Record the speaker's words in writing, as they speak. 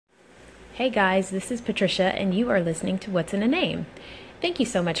Hey guys, this is Patricia, and you are listening to What's in a Name. Thank you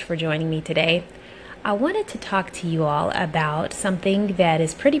so much for joining me today. I wanted to talk to you all about something that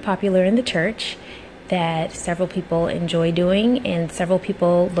is pretty popular in the church that several people enjoy doing and several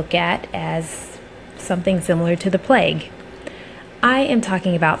people look at as something similar to the plague. I am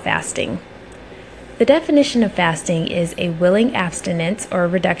talking about fasting. The definition of fasting is a willing abstinence or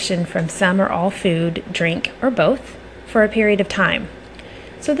reduction from some or all food, drink, or both for a period of time.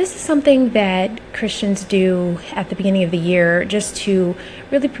 So this is something that Christians do at the beginning of the year just to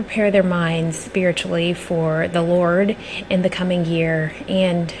really prepare their minds spiritually for the Lord in the coming year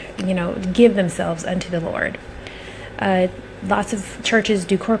and, give themselves unto the Lord. Lots of churches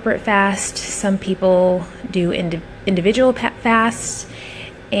do corporate fast. Some people do individual fasts.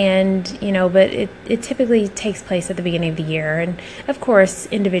 And, but it typically takes place at the beginning of the year. And of course,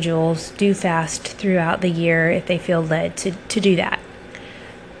 individuals do fast throughout the year if they feel led to do that.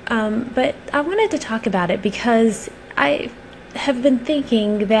 But I wanted to talk about it because I have been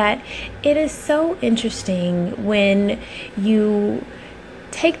thinking that it is so interesting when you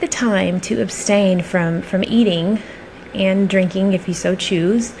take the time to abstain from eating and drinking, if you so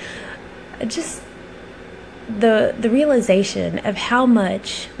choose. Just the realization of how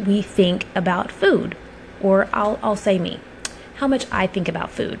much we think about food, or I'll say me, how much I think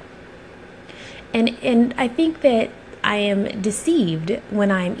about food. And I think that I am deceived when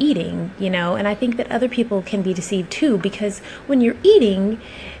I'm eating, and I think that other people can be deceived too, because when you're eating,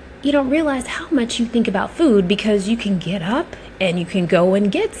 you don't realize how much you think about food because you can get up and you can go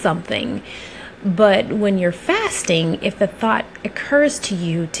and get something. But when you're fasting, if the thought occurs to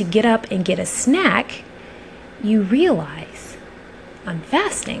you to get up and get a snack, you realize, I'm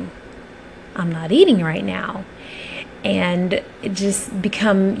fasting. I'm not eating right now. And you just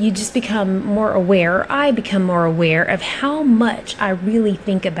become more aware. I become more aware of how much I really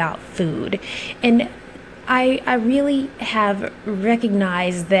think about food. And I really have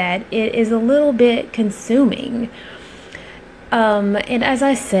recognized that it is a little bit consuming. And as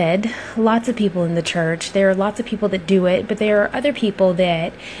I said, lots of people in the church, there are lots of people that do it, but there are other people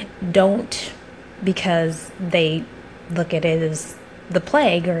that don't, because they look at it as the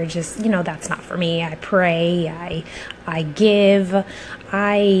plague, or just, that's not for me. I pray, I give,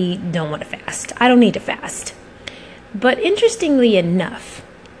 I don't want to fast. I don't need to fast. But interestingly enough,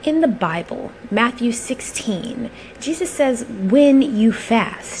 in the Bible, Matthew 16, Jesus says, when you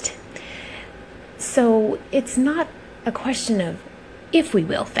fast. So it's not a question of if we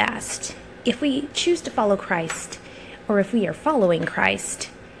will fast. If we choose to follow Christ, or if we are following Christ,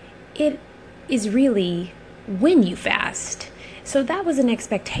 it is really when you fast. So that was an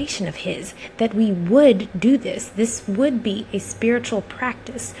expectation of his, that we would do this. This would be a spiritual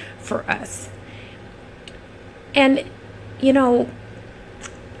practice for us. And,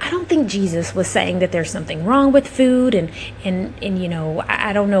 I don't think Jesus was saying that there's something wrong with food. And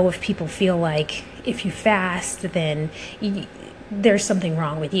I don't know if people feel like if you fast, then there's something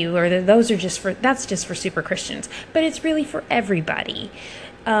wrong with you, or that's just for super Christians. But it's really for everybody.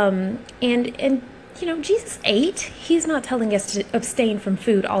 And Jesus ate. He's not telling us to abstain from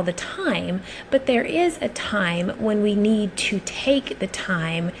food all the time, but there is a time when we need to take the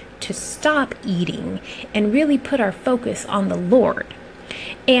time to stop eating and really put our focus on the Lord.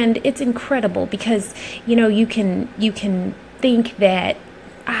 And it's incredible because, you can think that,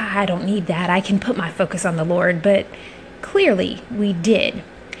 I don't need that. I can put my focus on the Lord, but clearly we did.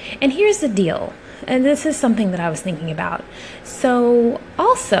 And here's the deal. And this is something that I was thinking about. So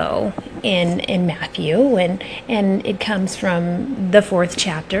also in Matthew, and it comes from the 4th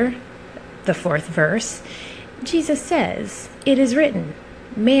chapter, the 4th verse, Jesus says, "It is written,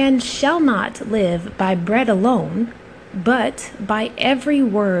 man shall not live by bread alone, but by every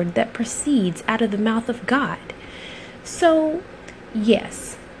word that proceeds out of the mouth of God." So,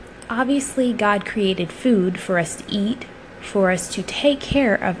 yes, obviously God created food for us to eat, for us to take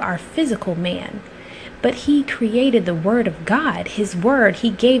care of our physical man. But he created the Word of God, his Word. He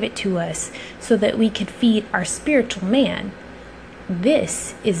gave it to us so that we could feed our spiritual man.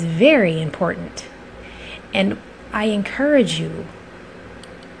 This is very important. And I encourage you,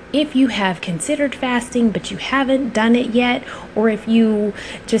 if you have considered fasting, but you haven't done it yet, or if you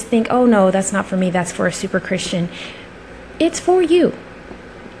just think, oh no, that's not for me, that's for a super Christian, it's for you.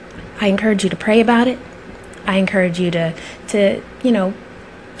 I encourage you to pray about it. I encourage you to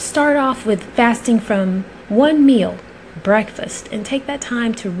start off with fasting from one meal, breakfast, and take that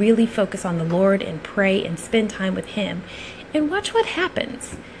time to really focus on the Lord and pray and spend time with him, and watch what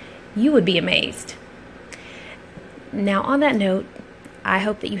happens. You would be amazed. Now, on that note, I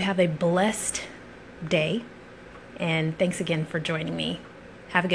hope that you have a blessed day, and thanks again for joining me.